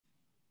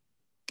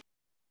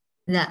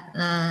Dạ,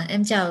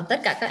 em chào tất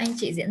cả các anh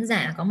chị diễn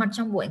giả có mặt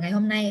trong buổi ngày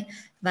hôm nay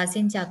và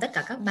xin chào tất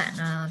cả các bạn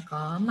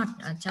có mặt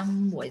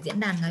trong buổi diễn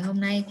đàn ngày hôm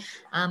nay.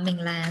 Mình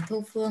là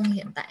Thu Phương,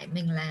 hiện tại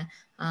mình là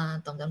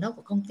tổng giám đốc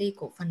của công ty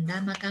cổ phần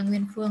Dhamaka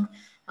Nguyên Phương.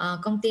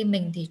 Công ty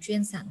mình thì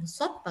chuyên sản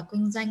xuất và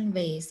kinh doanh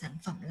về sản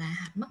phẩm là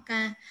hạt mắc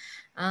ca.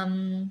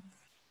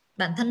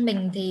 Bản thân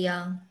mình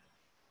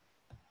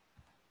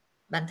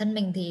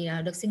thì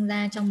được sinh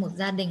ra trong một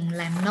gia đình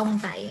làm nông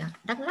tại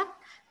Đắk Lắk,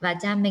 và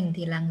cha mình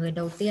thì là người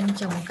đầu tiên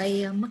trồng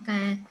cây mắc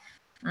ca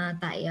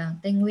tại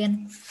Tây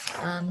Nguyên.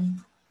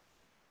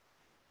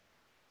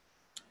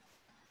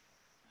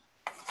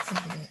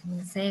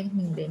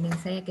 Mình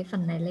share cái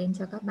phần này lên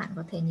cho các bạn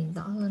có thể nhìn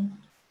rõ hơn.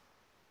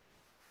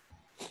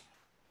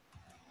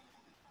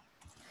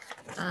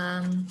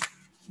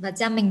 Và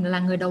cha mình là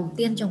người đầu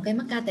tiên trồng cây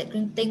mắc ca tại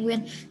Tây Nguyên.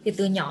 Thì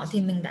từ nhỏ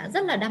thì mình đã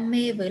rất là đam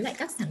mê với lại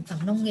các sản phẩm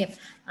nông nghiệp,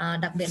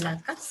 đặc biệt là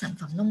các sản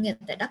phẩm nông nghiệp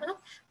tại Đắk Lắk.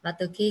 Và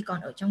từ khi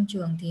còn ở trong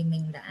trường thì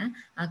mình đã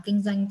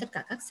kinh doanh tất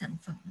cả các sản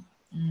phẩm,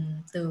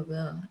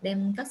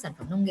 đem các sản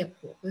phẩm nông nghiệp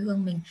của quê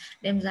hương mình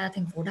đem ra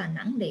thành phố Đà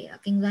Nẵng để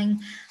kinh doanh.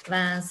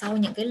 Và sau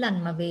những cái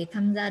lần mà về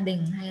thăm gia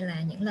đình hay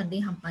là những lần đi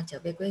học mà trở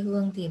về quê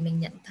hương thì mình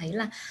nhận thấy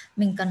là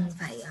mình cần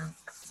phải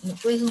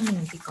quê hương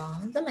mình thì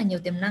có rất là nhiều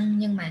tiềm năng,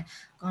 nhưng mà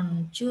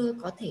còn chưa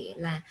có thể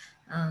là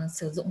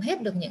sử dụng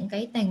hết được những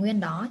cái tài nguyên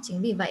đó.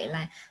 Chính vì vậy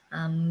là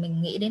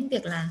mình nghĩ đến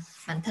việc là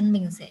bản thân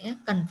mình sẽ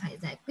cần phải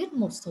giải quyết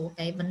một số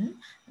cái vấn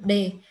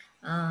đề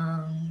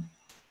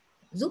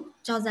giúp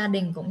cho gia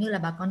đình cũng như là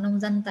bà con nông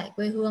dân tại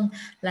quê hương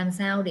làm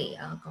sao để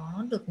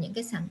có được những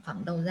cái sản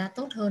phẩm đầu ra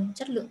tốt hơn,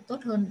 chất lượng tốt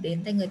hơn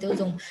đến tay người tiêu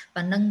dùng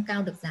và nâng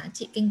cao được giá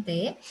trị kinh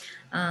tế.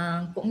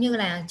 Cũng như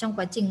là trong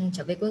quá trình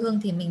trở về quê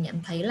hương thì mình nhận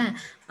thấy là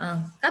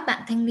các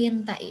bạn thanh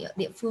niên tại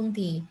địa phương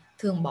thì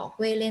thường bỏ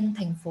quê lên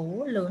thành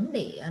phố lớn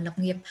để lập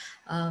nghiệp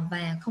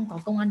và không có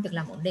công ăn việc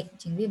làm ổn định.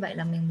 Chính vì vậy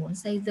là mình muốn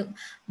xây dựng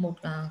một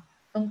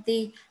công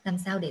ty làm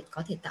sao để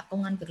có thể tạo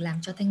công ăn việc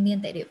làm cho thanh niên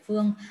tại địa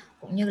phương,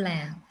 cũng như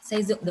là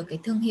xây dựng được cái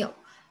thương hiệu.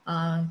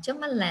 Trước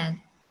mắt là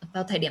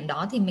vào thời điểm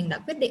đó thì mình đã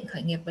quyết định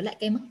khởi nghiệp với lại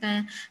cây mắc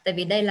ca, tại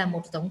vì đây là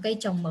một giống cây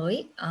trồng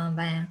mới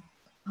và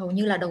hầu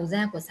như là đầu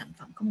ra của sản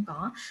phẩm không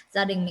có,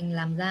 gia đình mình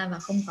làm ra và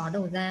không có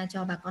đầu ra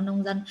cho bà con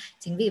nông dân.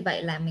 Chính vì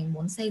vậy là mình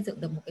muốn xây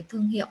dựng được một cái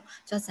thương hiệu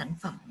cho sản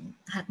phẩm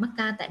hạt mắc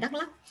ca tại Đắk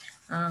Lắk,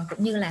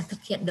 cũng như là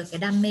thực hiện được cái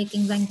đam mê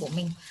kinh doanh của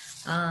mình,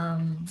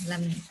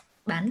 làm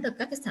bán được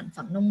các cái sản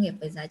phẩm nông nghiệp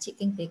với giá trị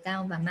kinh tế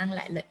cao và mang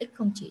lại lợi ích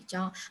không chỉ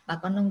cho bà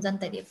con nông dân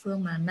tại địa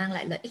phương mà mang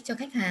lại lợi ích cho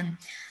khách hàng.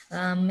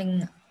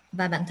 Mình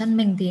và bản thân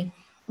mình thì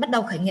bắt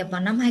đầu khởi nghiệp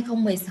vào năm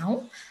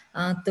 2016.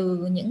 Từ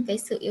những cái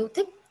sự yêu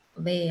thích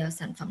về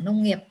sản phẩm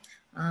nông nghiệp,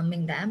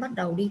 mình đã bắt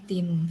đầu đi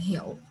tìm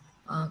hiểu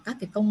các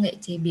cái công nghệ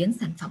chế biến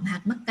sản phẩm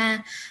hạt mắc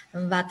ca.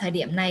 Và thời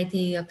điểm này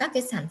thì các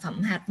cái sản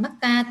phẩm hạt mắc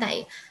ca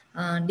tại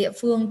địa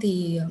phương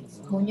thì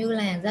hầu như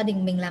là gia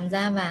đình mình làm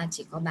ra và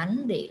chỉ có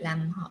bán để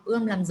làm họ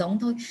ươm làm giống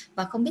thôi,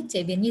 và không biết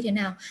chế biến như thế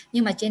nào.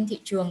 Nhưng mà trên thị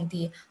trường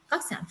thì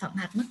các sản phẩm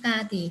hạt mắc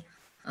ca thì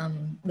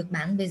được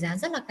bán với giá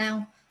rất là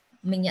cao.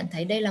 Mình nhận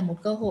thấy đây là một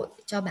cơ hội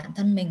cho bản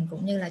thân mình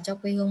cũng như là cho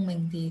quê hương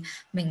mình, thì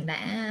mình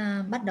đã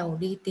bắt đầu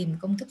đi tìm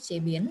công thức chế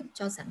biến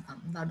cho sản phẩm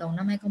vào đầu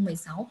năm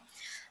 2016.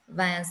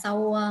 Và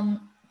sau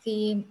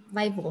khi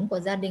vay vốn của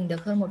gia đình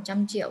được hơn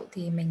 100 triệu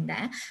thì mình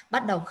đã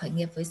bắt đầu khởi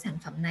nghiệp với sản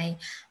phẩm này.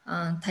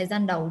 Thời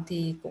gian đầu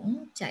thì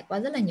cũng trải qua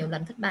rất là nhiều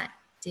lần thất bại,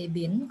 chế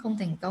biến không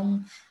thành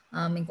công.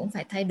 Mình cũng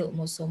phải thay đổi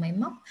một số máy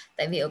móc,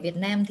 tại vì ở Việt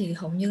Nam thì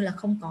hầu như là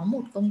không có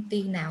một công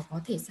ty nào có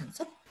thể sản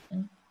xuất,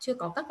 chưa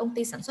có các công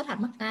ty sản xuất hạt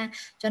mắc ca,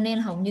 cho nên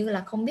hầu như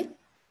là không biết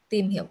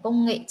tìm hiểu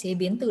công nghệ chế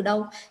biến từ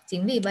đâu.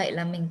 Chính vì vậy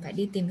là mình phải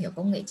đi tìm hiểu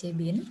công nghệ chế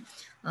biến.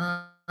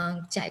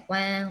 Trải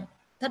qua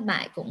thất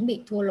bại cũng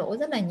bị thua lỗ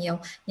rất là nhiều,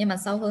 nhưng mà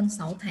sau hơn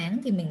 6 tháng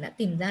thì mình đã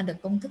tìm ra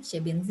được công thức chế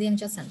biến riêng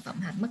cho sản phẩm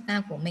hạt mắc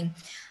ca của mình.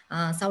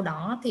 Sau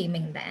đó thì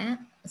mình đã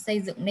xây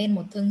dựng nên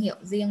một thương hiệu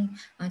riêng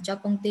cho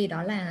công ty,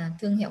 đó là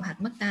thương hiệu hạt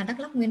mắc ca Đắk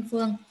Lắk Nguyên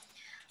Phương.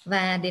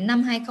 Và đến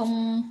năm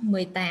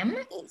 2018,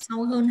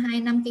 sau hơn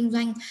 2 năm kinh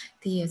doanh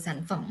thì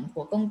sản phẩm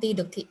của công ty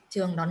được thị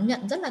trường đón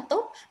nhận rất là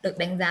tốt, được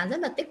đánh giá rất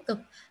là tích cực,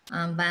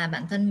 và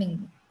bản thân mình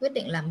quyết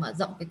định là mở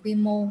rộng cái quy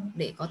mô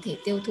để có thể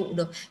tiêu thụ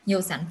được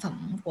nhiều sản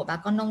phẩm của bà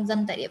con nông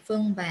dân tại địa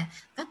phương và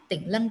các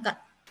tỉnh lân cận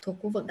thuộc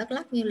khu vực Đắk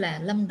Lắk như là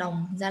Lâm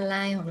Đồng, Gia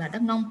Lai hoặc là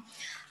Đắk Nông.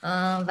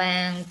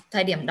 Và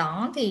thời điểm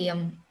đó thì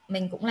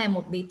mình cũng là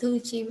một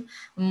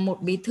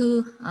bí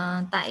thư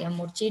tại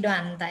một chi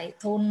đoàn tại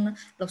thôn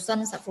Lộc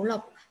Xuân, xã Phú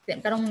Lộc,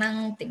 huyện Crong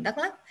Năng, tỉnh Đắk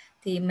Lắk.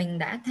 Thì mình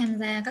đã tham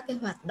gia các cái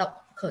hoạt động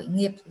khởi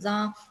nghiệp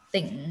do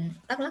tỉnh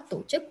Đắk Lắk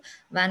tổ chức.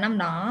 Và năm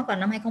đó, vào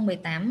năm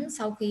 2018,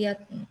 sau khi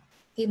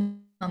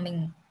mà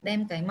mình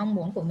đem cái mong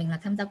muốn của mình là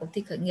tham gia cuộc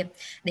thi khởi nghiệp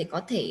để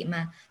có thể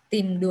mà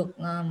tìm được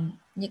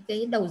những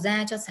cái đầu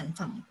ra cho sản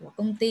phẩm của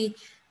công ty,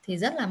 thì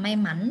rất là may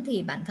mắn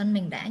thì bản thân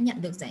mình đã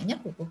nhận được giải nhất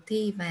của cuộc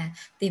thi và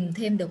tìm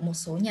thêm được một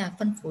số nhà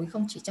phân phối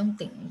không chỉ trong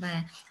tỉnh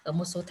và ở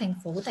một số thành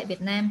phố tại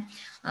Việt Nam.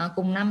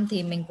 Cùng năm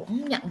thì mình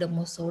cũng nhận được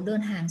một số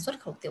đơn hàng xuất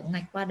khẩu tiểu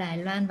ngạch qua Đài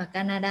Loan và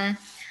Canada.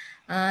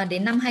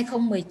 Đến năm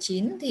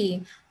 2019 thì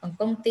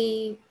công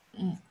ty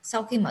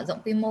sau khi mở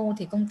rộng quy mô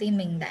thì công ty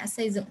mình đã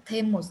xây dựng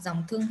thêm một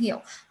dòng thương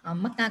hiệu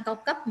macca cao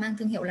cấp mang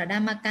thương hiệu là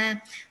Damaca.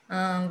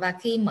 Và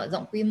khi mở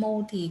rộng quy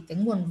mô thì cái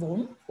nguồn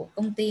vốn của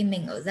công ty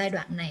mình ở giai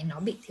đoạn này nó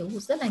bị thiếu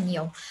hụt rất là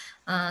nhiều.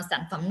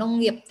 Sản phẩm nông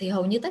nghiệp thì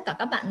hầu như tất cả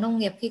các bạn nông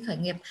nghiệp khi khởi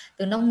nghiệp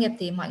từ nông nghiệp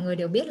thì mọi người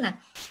đều biết là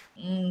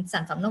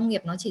sản phẩm nông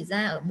nghiệp nó chỉ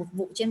ra ở một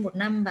vụ trên một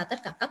năm, và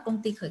tất cả các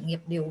công ty khởi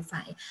nghiệp đều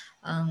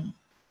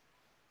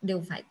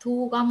phải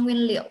thu gom nguyên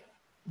liệu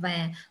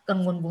và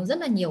cần nguồn vốn rất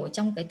là nhiều ở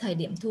trong cái thời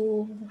điểm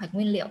thu hoạch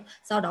nguyên liệu.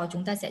 Sau đó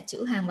chúng ta sẽ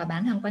trữ hàng và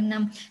bán hàng quanh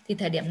năm. Thì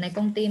thời điểm này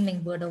công ty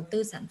mình vừa đầu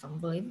tư sản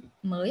phẩm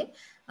mới,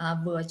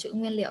 vừa trữ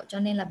nguyên liệu, cho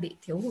nên là bị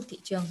thiếu hụt thị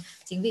trường.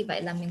 Chính vì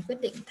vậy là mình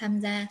quyết định tham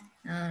gia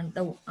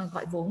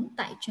gọi vốn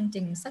tại chương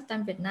trình Shark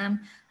Tank Việt Nam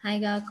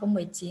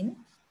 2019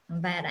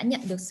 và đã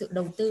nhận được sự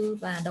đầu tư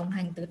và đồng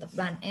hành từ tập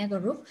đoàn E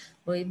Group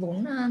với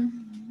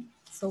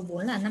số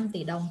vốn là 5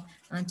 tỷ đồng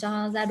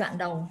cho giai đoạn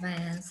đầu,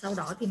 và sau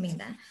đó thì mình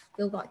đã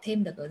kêu gọi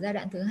thêm được ở giai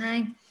đoạn thứ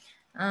hai.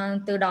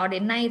 Từ đó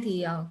đến nay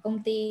thì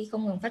công ty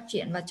không ngừng phát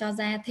triển và cho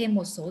ra thêm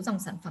một số dòng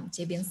sản phẩm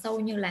chế biến sâu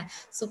như là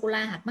sô cô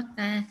la hạt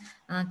macca,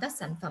 các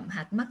sản phẩm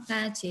hạt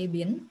macca chế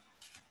biến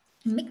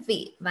mix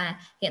vị,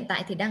 và hiện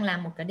tại thì đang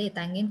làm một cái đề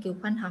tài nghiên cứu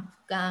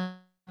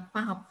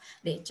khoa học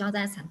để cho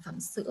ra sản phẩm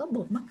sữa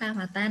bột macca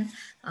hòa tan.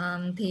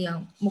 Thì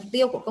mục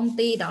tiêu của công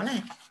ty đó là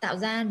tạo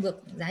ra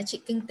được giá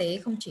trị kinh tế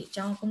không chỉ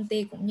cho công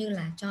ty cũng như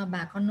là cho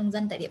bà con nông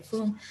dân tại địa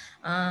phương,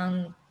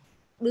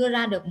 đưa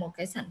ra được một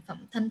cái sản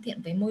phẩm thân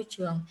thiện với môi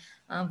trường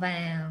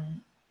và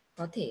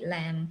có thể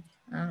làm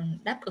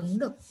đáp ứng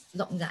được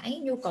rộng rãi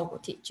nhu cầu của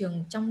thị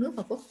trường trong nước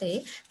và quốc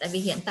tế. Tại vì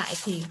hiện tại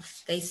thì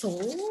cái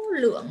số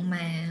lượng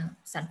mà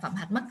sản phẩm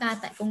hạt macca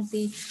tại công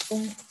ty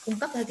cung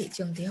cấp ra thị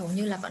trường thì hầu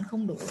như là vẫn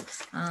không đủ,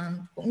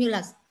 cũng như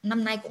là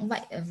năm nay cũng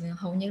vậy,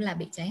 hầu như là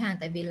bị cháy hàng,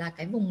 tại vì là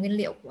cái vùng nguyên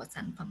liệu của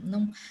sản phẩm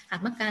hạt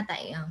macca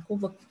tại khu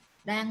vực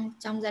đang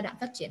trong giai đoạn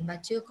phát triển và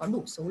chưa có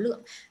đủ số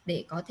lượng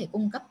để có thể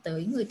cung cấp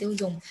tới người tiêu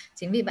dùng.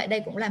 Chính vì vậy đây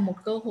cũng là một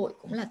cơ hội,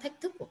 cũng là thách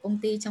thức của công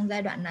ty trong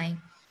giai đoạn này.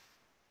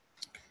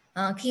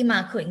 Khi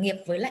mà khởi nghiệp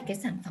với lại cái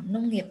sản phẩm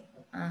nông nghiệp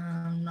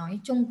nói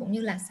chung cũng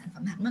như là sản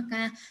phẩm hạt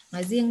macca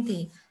nói riêng,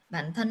 thì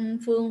bản thân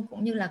Phương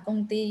cũng như là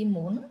công ty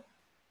muốn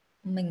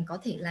mình có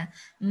thể là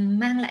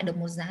mang lại được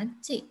một giá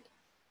trị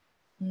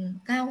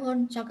cao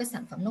hơn cho cái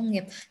sản phẩm nông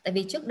nghiệp. Tại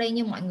vì trước đây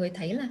như mọi người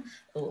thấy là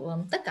ở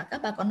tất cả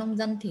các bà con nông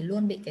dân thì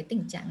luôn bị cái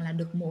tình trạng là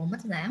được mùa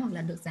mất giá hoặc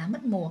là được giá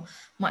mất mùa.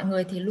 Mọi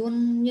người thì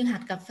luôn như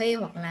hạt cà phê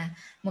hoặc là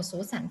một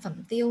số sản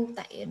phẩm tiêu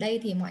tại đây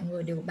thì mọi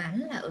người đều bán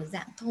là ở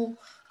dạng thô,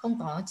 không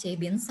có chế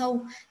biến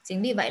sâu.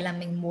 Chính vì vậy là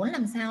mình muốn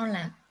làm sao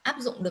là áp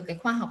dụng được cái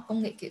khoa học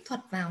công nghệ kỹ thuật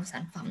vào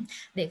sản phẩm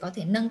để có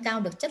thể nâng cao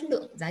được chất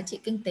lượng giá trị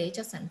kinh tế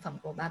cho sản phẩm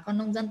của bà con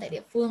nông dân tại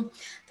địa phương.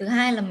 Thứ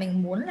hai là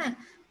mình muốn là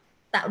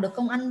tạo được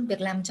công ăn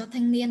việc làm cho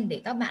thanh niên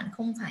để các bạn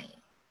không phải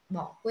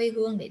bỏ quê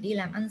hương để đi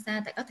làm ăn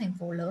xa tại các thành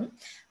phố lớn,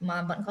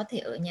 mà vẫn có thể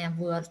ở nhà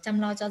vừa chăm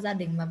lo cho gia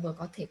đình mà vừa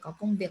có thể có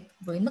công việc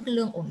với mức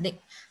lương ổn định,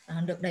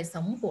 được đời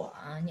sống của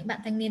những bạn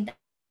thanh niên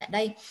tại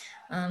đây.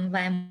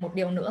 Và một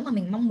điều nữa mà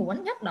mình mong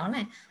muốn nhất đó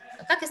là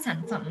các cái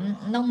sản phẩm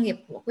nông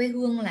nghiệp của quê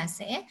hương là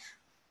sẽ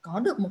có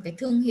được một cái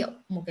thương hiệu,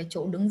 một cái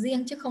chỗ đứng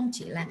riêng, chứ không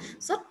chỉ là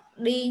xuất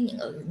đi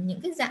ở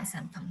những cái dạng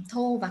sản phẩm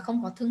thô và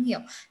không có thương hiệu.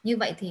 Như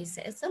vậy thì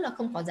sẽ rất là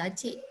không có giá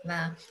trị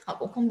và họ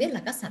cũng không biết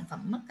là các sản phẩm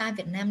macca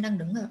Việt Nam đang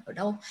đứng ở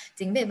đâu.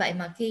 Chính vì vậy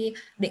mà khi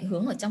định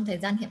hướng ở trong thời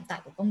gian hiện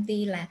tại của công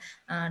ty là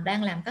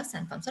đang làm các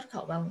sản phẩm xuất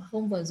khẩu, vào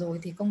hôm vừa rồi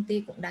thì công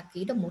ty cũng đã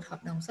ký được một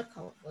hợp đồng xuất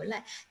khẩu với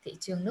lại thị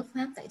trường nước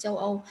Pháp tại châu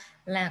Âu,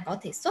 là có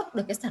thể xuất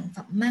được cái sản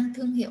phẩm mang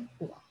thương hiệu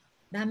của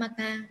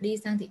Damaca đi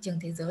sang thị trường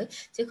thế giới,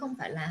 chứ không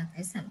phải là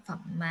cái sản phẩm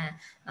mà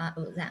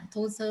ở dạng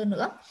thô sơ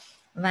nữa.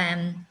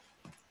 Và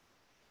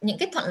những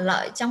cái thuận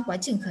lợi trong quá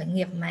trình khởi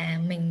nghiệp mà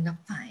mình gặp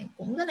phải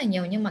cũng rất là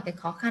nhiều, nhưng mà cái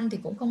khó khăn thì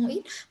cũng không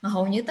ít, mà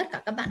hầu như tất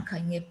cả các bạn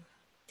khởi nghiệp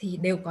thì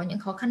đều có những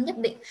khó khăn nhất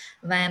định.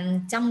 Và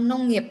trong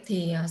nông nghiệp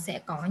thì sẽ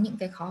có những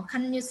cái khó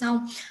khăn như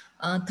sau.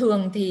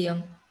 Thường thì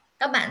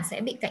các bạn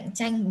sẽ bị cạnh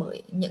tranh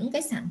bởi những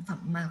cái sản phẩm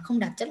mà không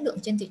đạt chất lượng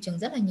trên thị trường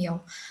rất là nhiều.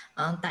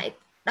 Tại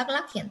Đắk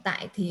Lắk hiện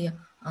tại thì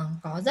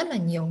có rất là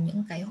nhiều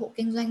những cái hộ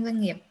kinh doanh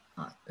nghiệp,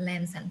 họ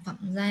làm sản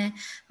phẩm ra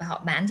và họ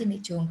bán trên thị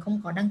trường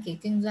không có đăng ký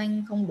kinh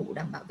doanh, không đủ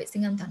đảm bảo vệ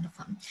sinh an toàn thực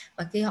phẩm,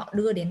 và khi họ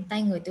đưa đến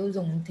tay người tiêu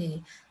dùng thì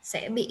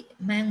sẽ bị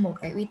mang một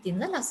cái uy tín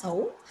rất là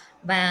xấu.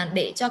 Và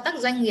để cho các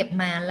doanh nghiệp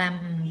mà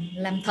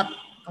làm thật,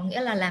 có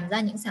nghĩa là làm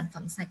ra những sản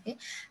phẩm sạch ấy,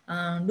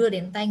 đưa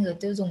đến tay người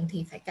tiêu dùng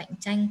thì phải cạnh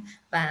tranh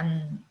và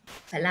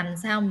phải làm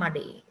sao mà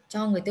để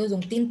cho người tiêu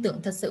dùng tin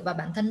tưởng thật sự vào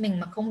bản thân mình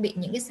mà không bị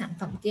những cái sản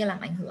phẩm kia làm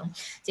ảnh hưởng.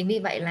 Chính vì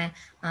vậy là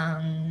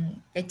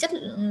cái chất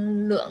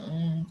lượng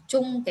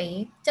chung,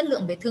 cái chất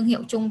lượng về thương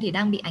hiệu chung thì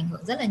đang bị ảnh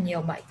hưởng rất là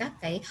nhiều bởi các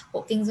cái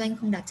hộ kinh doanh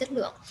không đạt chất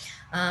lượng.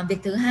 Việc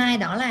thứ hai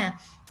đó là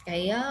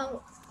cái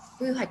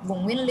quy hoạch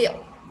vùng nguyên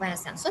liệu và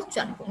sản xuất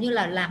chuẩn, cũng như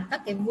là làm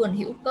các cái vườn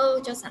hữu cơ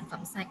cho sản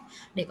phẩm sạch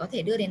để có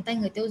thể đưa đến tay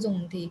người tiêu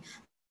dùng thì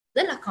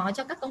rất là khó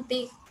cho các công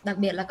ty, đặc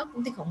biệt là các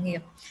công ty khởi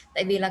nghiệp.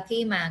 Tại vì là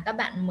khi mà các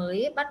bạn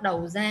mới bắt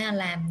đầu ra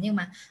làm nhưng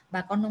mà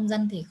bà con nông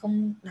dân thì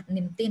không đặt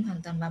niềm tin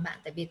hoàn toàn vào bạn,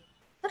 tại vì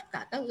tất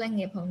cả các doanh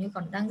nghiệp hầu như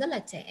còn đang rất là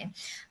trẻ,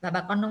 và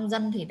bà con nông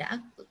dân thì đã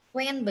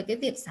quen với cái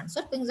việc sản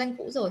xuất kinh doanh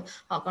cũ rồi,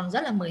 họ còn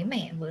rất là mới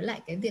mẻ với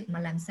lại cái việc mà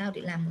làm sao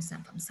để làm một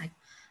sản phẩm sạch,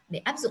 để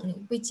áp dụng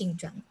những quy trình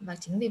chuẩn. Và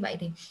chính vì vậy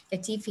thì cái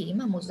chi phí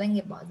mà một doanh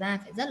nghiệp bỏ ra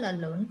phải rất là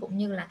lớn, cũng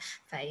như là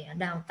phải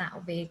đào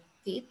tạo về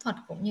kỹ thuật,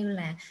 cũng như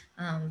là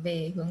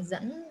về hướng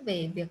dẫn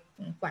về việc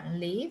quản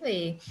lý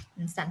về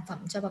sản phẩm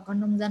cho bà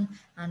con nông dân.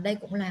 Đây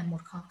cũng là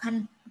một khó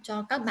khăn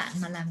cho các bạn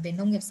mà làm về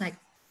nông nghiệp sạch.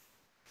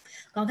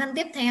 Khó khăn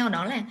tiếp theo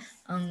đó là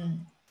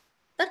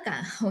tất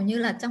cả, hầu như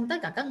là trong tất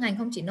cả các ngành,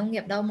 không chỉ nông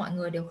nghiệp đâu, mọi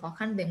người đều khó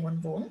khăn về nguồn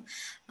vốn.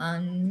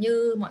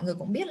 Như mọi người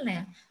cũng biết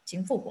là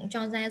chính phủ cũng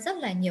cho ra rất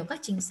là nhiều các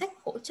chính sách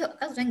hỗ trợ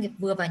các doanh nghiệp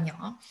vừa và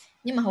nhỏ,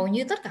 nhưng mà hầu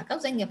như tất cả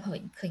các doanh nghiệp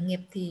khởi nghiệp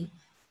thì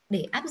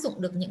để áp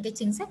dụng được những cái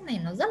chính sách này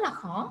nó rất là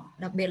khó,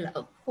 đặc biệt là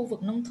ở khu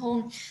vực nông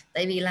thôn.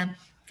 Tại vì là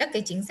các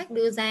cái chính sách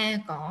đưa ra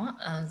có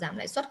giảm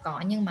lãi suất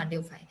có, nhưng mà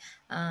đều phải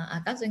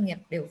các doanh nghiệp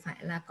đều phải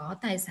là có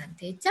tài sản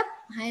thế chấp,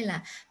 hay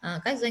là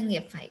các doanh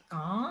nghiệp phải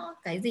có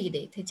cái gì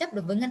để thế chấp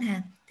được với ngân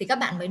hàng thì các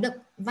bạn mới được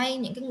vay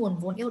những cái nguồn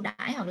vốn ưu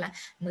đãi, hoặc là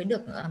mới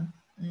được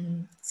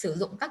sử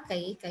dụng các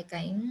cái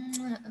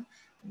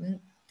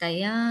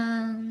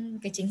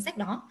chính sách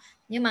đó.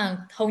 Nhưng mà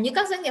hầu như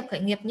các doanh nghiệp khởi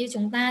nghiệp như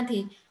chúng ta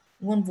thì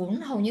nguồn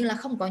vốn hầu như là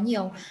không có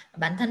nhiều.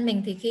 Bản thân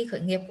mình thì khi khởi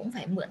nghiệp cũng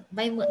phải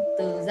vay mượn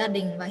từ gia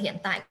đình, và hiện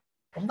tại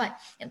cũng vậy,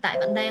 hiện tại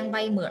vẫn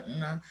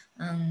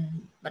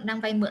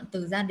đang vay mượn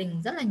từ gia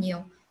đình rất là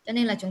nhiều, cho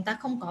nên là chúng ta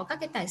không có các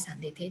cái tài sản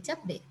để thế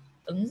chấp để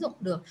ứng dụng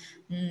được,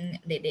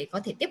 để có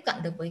thể tiếp cận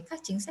được với các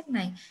chính sách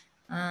này.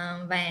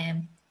 Và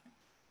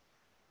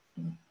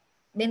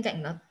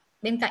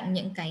bên cạnh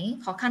những cái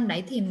khó khăn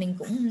đấy thì mình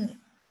cũng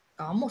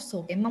có một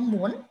số cái mong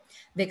muốn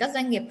về các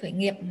doanh nghiệp khởi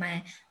nghiệp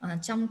mà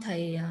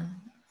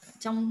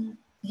trong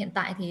hiện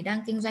tại thì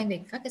đang kinh doanh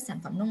về các cái sản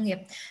phẩm nông nghiệp.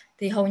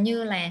 Thì hầu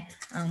như là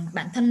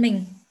bản thân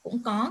mình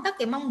cũng có các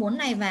cái mong muốn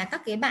này, và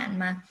các cái bạn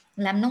mà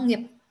làm nông nghiệp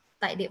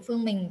tại địa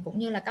phương mình, cũng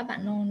như là các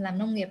bạn làm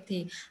nông nghiệp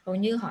thì hầu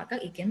như hỏi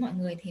các ý kiến mọi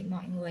người thì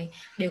mọi người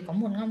đều có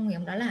một mong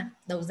muốn, đó là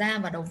đầu ra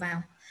và đầu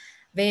vào.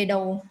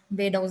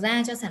 Về đầu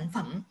ra cho sản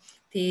phẩm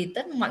thì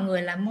mọi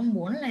người là mong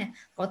muốn là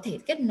có thể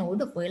kết nối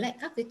được với lại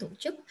các cái tổ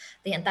chức.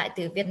 Thì hiện tại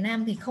từ Việt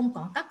Nam thì không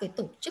có các cái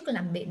tổ chức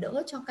làm bệ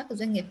đỡ cho các cái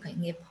doanh nghiệp khởi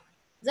nghiệp,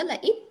 rất là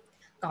ít,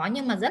 có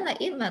nhưng mà rất là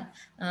ít. Và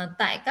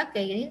tại các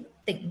cái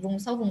tỉnh vùng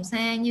sâu vùng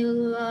xa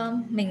như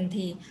mình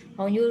thì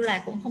hầu như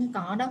là cũng không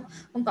có đâu,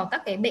 không có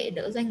các cái bệ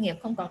đỡ doanh nghiệp,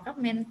 không có các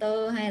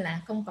mentor, hay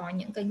là không có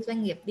những cái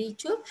doanh nghiệp đi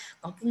trước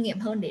có kinh nghiệm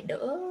hơn để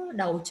đỡ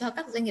đầu cho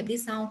các doanh nghiệp đi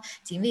sau.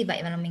 Chính vì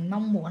vậy mà mình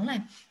mong muốn là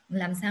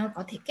làm sao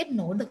có thể kết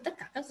nối được tất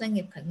cả các doanh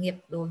nghiệp khởi nghiệp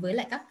đối với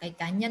lại các cái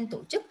cá nhân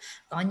tổ chức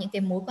có những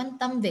cái mối quan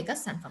tâm về các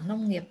sản phẩm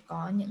nông nghiệp,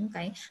 có những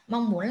cái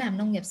mong muốn làm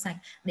nông nghiệp sạch,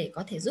 để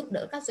có thể giúp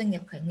đỡ các doanh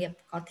nghiệp khởi nghiệp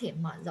có thể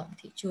mở rộng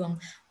thị trường,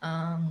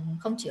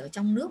 không chỉ ở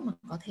trong nước mà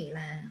có thể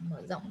là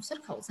mở rộng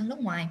xuất khẩu sang nước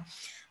ngoài.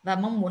 Và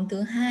mong muốn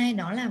thứ hai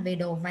đó là về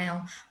đầu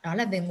vào, đó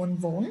là về nguồn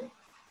vốn,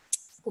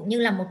 cũng như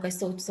là một cái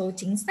số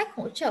chính sách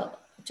hỗ trợ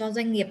cho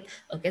doanh nghiệp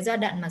ở cái giai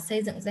đoạn mà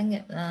xây dựng doanh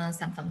nghiệp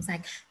sản phẩm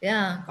sạch. Thế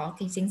là có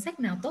cái chính sách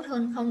nào tốt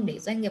hơn không để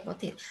doanh nghiệp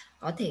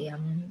có thể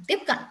tiếp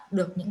cận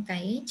được những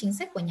cái chính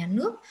sách của nhà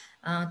nước,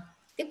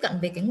 tiếp cận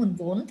về cái nguồn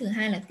vốn. Thứ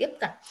hai là tiếp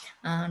cận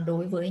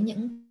đối với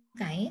những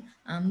cái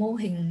mô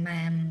hình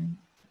mà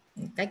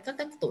các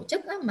tổ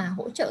chức mà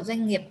hỗ trợ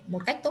doanh nghiệp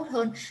một cách tốt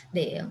hơn.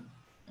 Để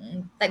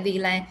tại vì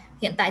là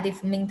hiện tại thì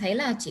mình thấy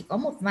là chỉ có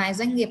một vài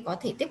doanh nghiệp có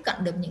thể tiếp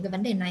cận được những cái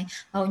vấn đề này.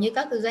 Hầu như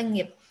các doanh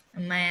nghiệp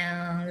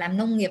mà làm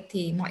nông nghiệp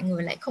thì mọi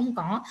người lại không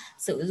có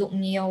sử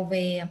dụng nhiều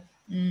về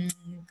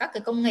các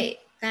cái công nghệ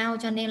cao,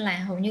 cho nên là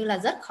hầu như là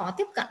rất khó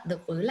tiếp cận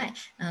được với lại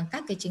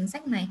các cái chính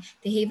sách này.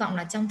 Thì hy vọng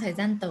là trong thời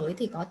gian tới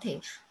thì có thể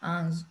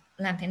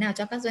làm thế nào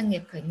cho các doanh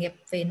nghiệp khởi nghiệp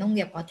về nông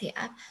nghiệp có thể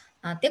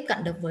tiếp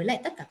cận được với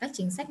lại tất cả các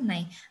chính sách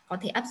này, có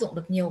thể áp dụng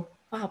được nhiều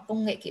khoa học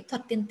công nghệ kỹ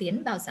thuật tiên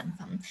tiến vào sản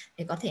phẩm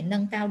để có thể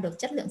nâng cao được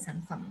chất lượng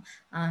sản phẩm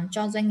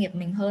cho doanh nghiệp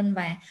mình hơn,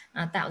 và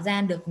tạo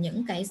ra được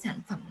những cái sản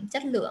phẩm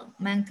chất lượng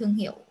mang thương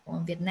hiệu của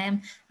Việt Nam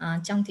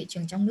trong thị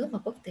trường trong nước và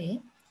quốc tế.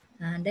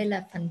 Đây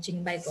là phần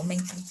trình bày của mình.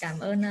 Cảm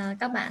ơn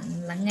các bạn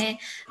lắng nghe,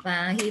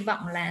 và hy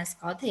vọng là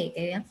có thể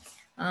cái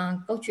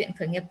câu chuyện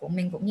khởi nghiệp của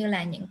mình cũng như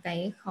là những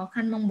cái khó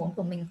khăn mong muốn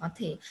của mình có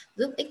thể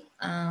giúp ích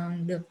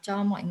được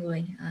cho mọi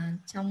người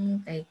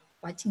trong cái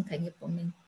quá trình khởi nghiệp của mình.